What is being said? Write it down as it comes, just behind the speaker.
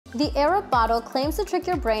The Air Up bottle claims to trick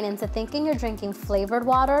your brain into thinking you're drinking flavored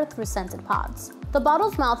water through scented pods. The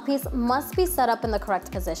bottle's mouthpiece must be set up in the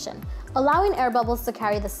correct position, allowing air bubbles to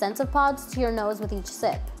carry the scent of pods to your nose with each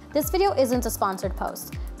sip. This video isn't a sponsored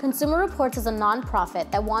post. Consumer Reports is a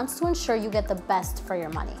non-profit that wants to ensure you get the best for your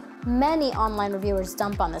money. Many online reviewers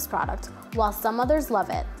dump on this product, while some others love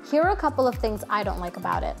it. Here are a couple of things I don't like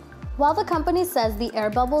about it. While the company says the air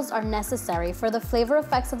bubbles are necessary for the flavor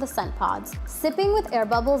effects of the scent pods, sipping with air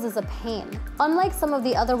bubbles is a pain. Unlike some of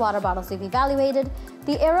the other water bottles we've evaluated,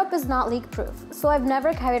 the Air Up is not leak-proof, so I've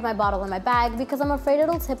never carried my bottle in my bag because I'm afraid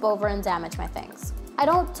it'll tip over and damage my things. I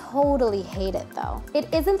don't totally hate it though.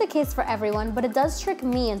 It isn't the case for everyone, but it does trick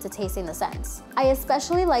me into tasting the scents. I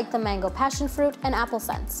especially like the mango passion fruit and apple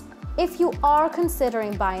scents. If you are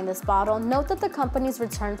considering buying this bottle, note that the company's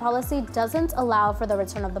return policy doesn't allow for the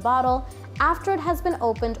return of the bottle after it has been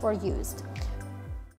opened or used.